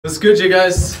What's good, you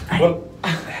guys?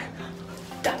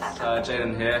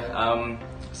 Jaden here.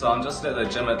 So I'm just at the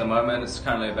gym at the moment. It's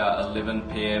currently about 11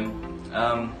 PM.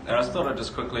 And I just thought I'd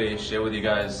just quickly share with you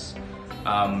guys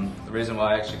the reason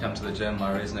why I actually come to the gym,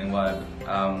 my reasoning why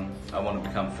I want to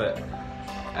become fit.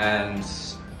 And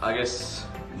I guess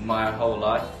my whole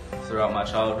life, throughout my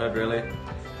childhood really,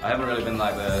 I haven't really been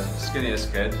like the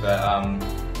skinniest kid, but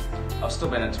I've still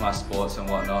been into my sports and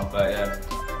whatnot. But yeah,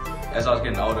 as I was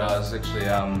getting older, I was actually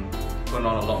putting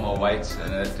on a lot more weight,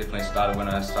 and it definitely started when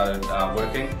I started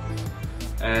working.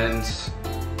 And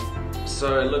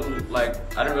so it looked like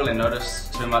I didn't really notice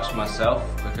too much of myself,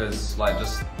 because like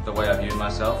just the way I viewed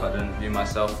myself, I didn't view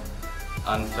myself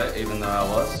unfit even though I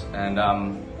was. And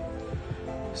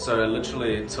so it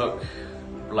literally took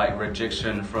like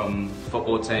rejection from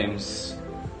football teams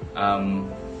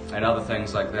and other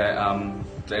things like that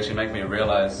to actually make me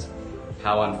realize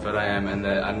how unfit I am and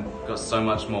that I've got so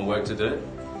much more work to do.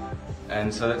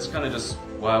 And so that's kind of just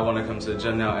why I want to come to the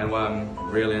gym now, and why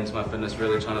I'm really into my fitness,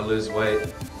 really trying to lose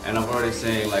weight. And I'm already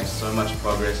seeing like so much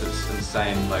progress, it's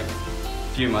insane. Like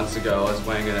a few months ago I was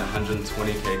weighing in at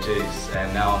 120 kgs,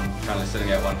 and now I'm currently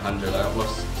sitting at 100. I've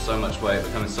lost so much weight,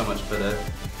 becoming so much fitter.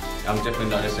 I'm definitely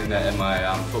noticing that in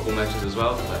my football matches as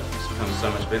well, like it's becoming so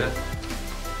much better.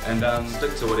 And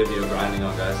stick to whatever you're grinding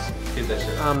on, guys. Keep that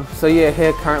shit up. So yeah,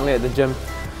 here currently at the gym.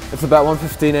 It's about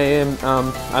 1:15 AM.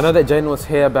 I know that Jaden was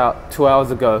here about 2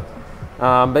 hours ago.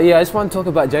 But yeah, I just want to talk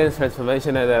about Jaden's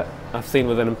transformation that I've seen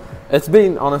within him. It's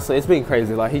been, honestly, it's been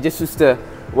crazy. Like, he just used to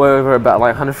weigh over about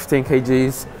like 115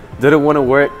 kgs, didn't want to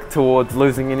work towards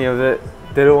losing any of it,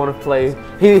 didn't want to play.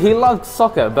 He loved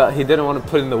soccer, but he didn't want to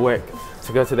put in the work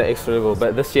to go to the extra level.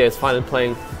 But this year he's finally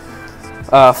playing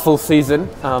full season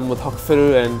with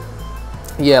Hokufiru, and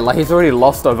yeah, like he's already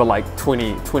lost over like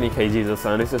 20 kgs or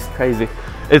so, and it's just crazy.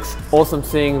 It's awesome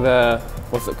seeing the,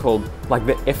 what's it called, like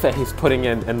the effort he's putting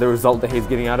in and the result that he's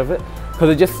getting out of it. Because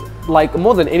it just, like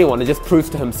more than anyone, it just proves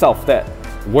to himself that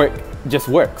work just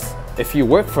works. If you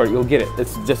work for it, you'll get it.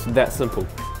 It's just that simple.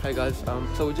 Hey guys,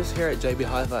 so we're just here at JB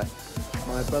Hi-Fi.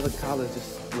 My brother Carl is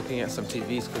just looking at some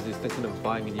TVs because he's thinking of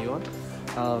buying a new one.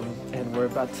 And we're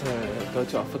about to go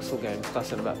to our futsal game. It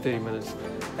starts in about 30 minutes.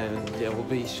 And yeah, we'll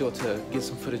be sure to get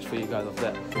some footage for you guys of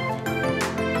that.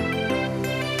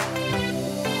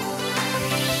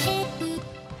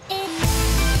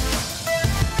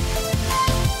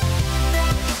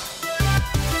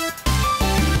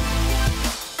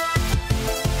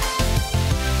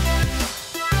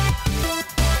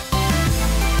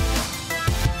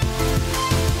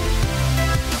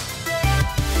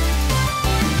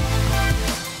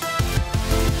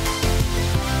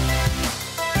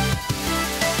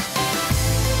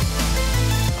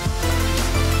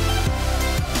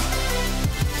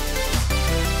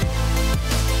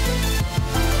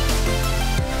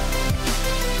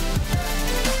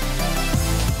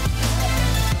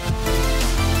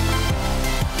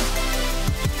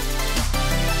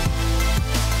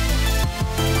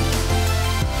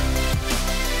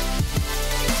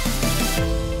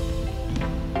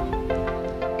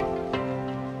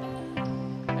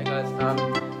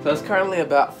 So it's currently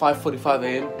about 5:45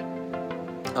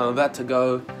 AM. I'm about to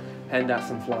go hand out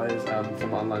some flyers from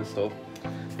my online store,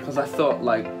 because I thought,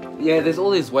 like, yeah, there's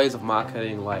all these ways of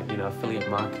marketing, like, you know, affiliate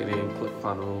marketing,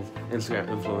 ClickFunnels, Instagram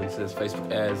influencers,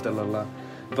 Facebook ads,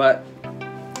 but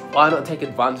why not take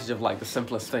advantage of like the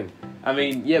simplest thing? I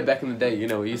mean, yeah, back in the day, you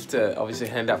know, we used to obviously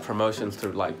hand out promotions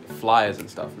through like flyers and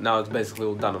stuff. Now it's basically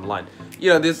all done online.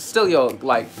 You know, there's still your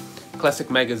like classic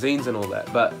magazines and all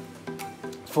that, but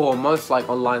for most like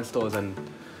online stores and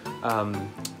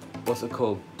what's it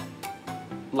called,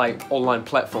 like online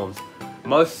platforms,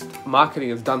 most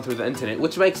marketing is done through the internet,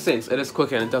 which makes sense. It is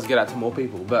quicker and it does get out to more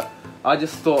people. But I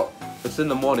just thought, it's in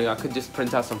the morning, I could just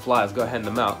print out some flyers, go hand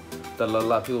them out,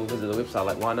 people visit the website,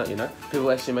 like why not, you know, people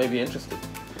actually may be interested.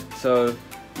 So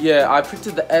yeah, I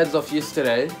printed the ads off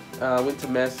yesterday, went to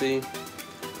Massey,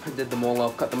 printed them all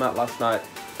off, cut them out last night,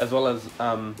 as well as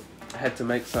had to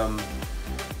make some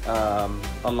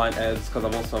online ads, because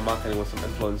I'm also marketing with some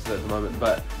influencers at the moment.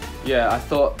 But yeah, I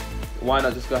thought, why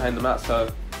not just go hand them out?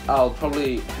 So I'll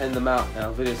probably hand them out and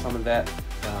I'll video some of that.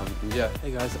 Yeah.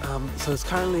 Hey guys, so it's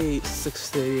currently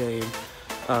 6:30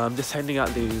 AM. Just handing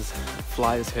out these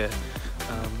flyers here.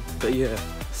 But yeah,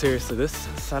 seriously, this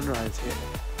sunrise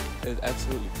here is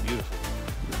absolutely beautiful.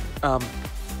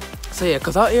 So yeah,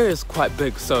 because our area is quite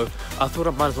big, so I thought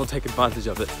I might as well take advantage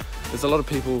of it. There's a lot of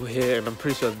people here, and I'm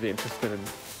pretty sure they'd be interested in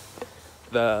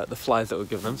the flyers that we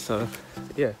give them. So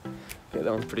yeah, that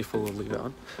one's pretty full. We'll leave that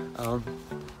one.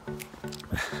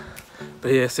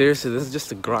 But yeah, seriously, this is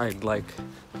just a grind. Like,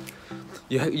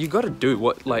 you got to do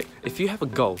what, like, if you have a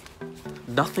goal,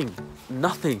 nothing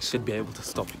should be able to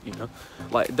stop you, you know?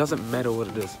 Like, it doesn't matter what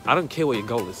it is. I don't care what your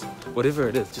goal is. Whatever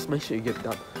it is, just make sure you get it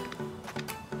done.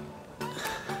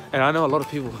 And I know a lot of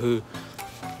people who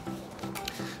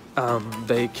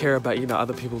they care about, you know,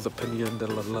 other people's opinion, blah,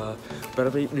 blah, blah. But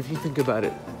I mean, if you think about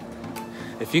it,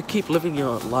 if you keep living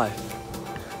your life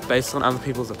based on other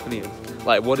people's opinions,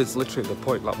 like, what is literally the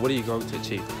point? Like, what are you going to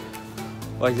achieve?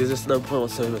 Like, there's just no point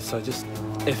whatsoever. So just,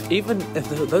 even if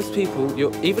those people,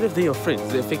 even if they're your friends,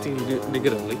 they're affecting you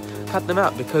negatively, cut them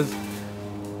out, because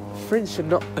friends should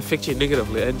not affect you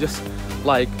negatively. And just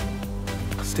like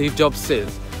Steve Jobs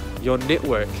says, your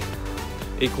network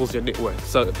equals your net worth.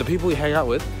 So the people you hang out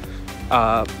with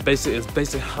is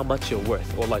basically how much you're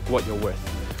worth, or like what you're worth.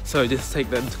 So just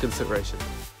take that into consideration.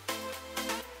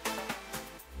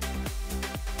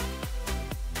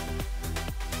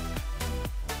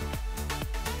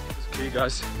 Okay,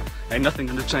 guys, ain't nothing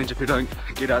gonna change if you don't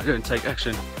get out here and take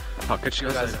action. I'll catch you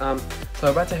guys later. So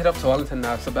I'm about to head up to Wellington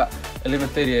now. It's about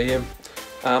 11:30 a.m.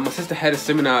 My sister had a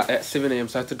seminar at 7 a.m,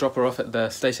 so I had to drop her off at the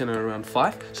station at around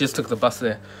 5. She just took the bus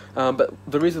there. But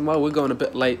the reason why we're going a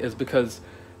bit late is because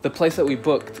the place that we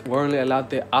booked, we're only allowed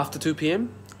there after 2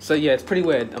 p.m. So yeah, it's pretty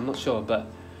weird, I'm not sure. But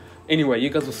anyway, you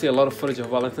guys will see a lot of footage of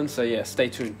Wellington, so yeah, stay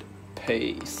tuned.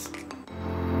 Peace.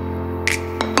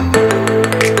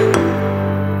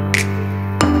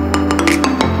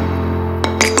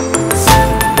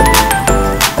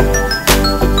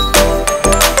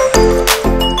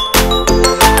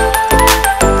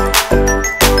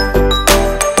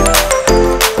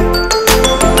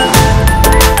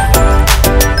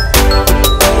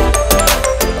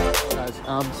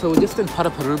 So we're just in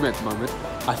Paraparuma at the moment.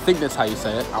 I think that's how you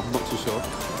say it. I'm not too sure.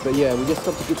 But yeah, we just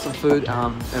stopped to get some food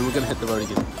and we're gonna hit the road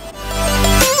again.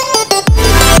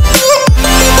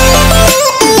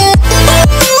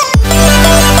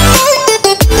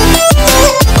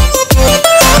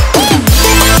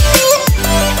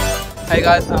 Hey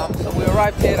guys, so we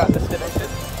arrived here at our destination.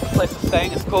 The place we're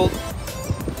staying is called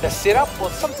The Setup or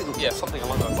something. Yeah, something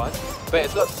along those lines. But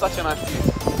it's got such a nice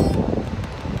view.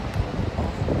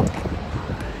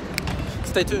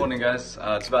 Stay tuned. Good morning, guys.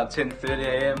 It's about 10:30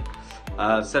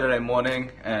 a.m. Saturday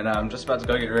morning, and I'm just about to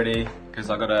go get ready because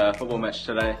I got a football match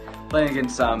today, playing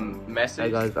against Massive.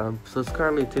 Hey guys, so it's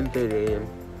currently 10:30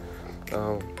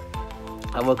 a.m.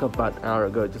 I woke up about an hour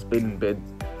ago, just been in bed.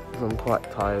 So I'm quite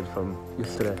tired from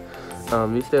yesterday.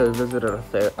 Yesterday we visited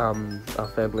our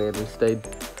family, and we stayed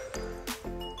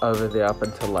over there up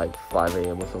until like 5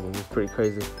 a.m. or something. It was pretty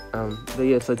crazy. But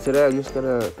yeah, so today I'm just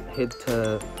gonna head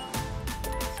to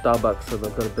Starbucks, so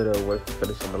I've got a bit of work to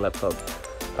finish on the laptop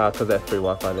because they have free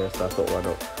Wi-Fi there, so I thought why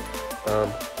not.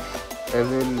 And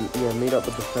then yeah, meet up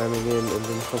with the family again, and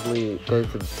then probably go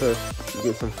to the turf,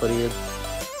 get some footy in,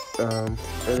 and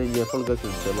then yeah, probably go to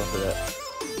the gym after that.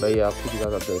 But yeah, I'll keep you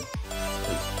guys updated.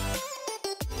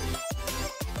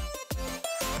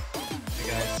 Hey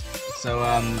guys, so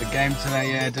the game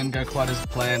today, yeah, didn't go quite as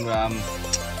planned.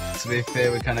 To be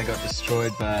fair, we kind of got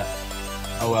destroyed, but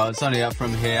oh well, it's only up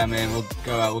from here. I mean, we'll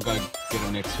go get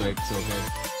them next week. It's all good.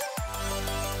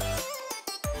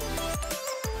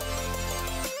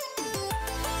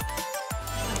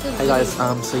 Hey guys,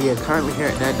 so yeah, currently here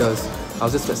at Nando's. I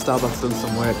was just at Starbucks doing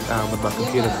some work with my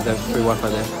computer because there's free Wi-Fi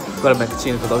there. Got a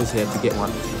macchiato because obviously you have to get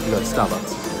one if you go to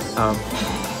Starbucks.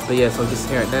 But yeah, so I'm just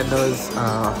here at Nando's.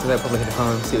 After that, probably head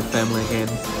home, see the family again,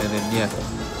 and then yeah,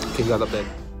 keep you guys updated.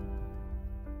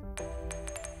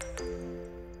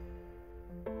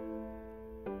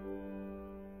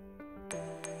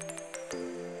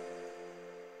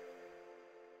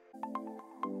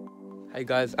 Hey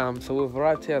guys, so we've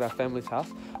arrived here at our family's house.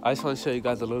 I just want to show you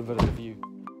guys a little bit of the view.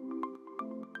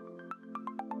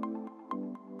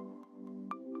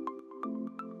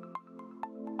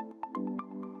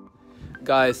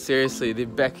 Guys, seriously, the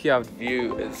backyard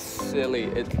view is silly.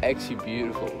 It's actually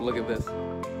beautiful. Look at this.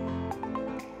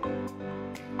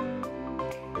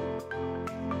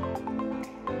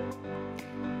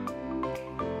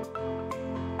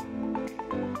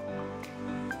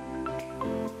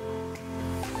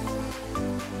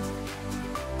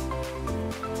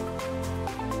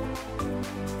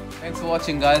 Thanks for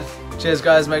watching, guys. Cheers,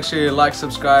 guys. Make sure you like,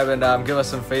 subscribe, and give us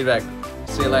some feedback.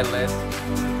 See you later,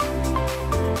 lads.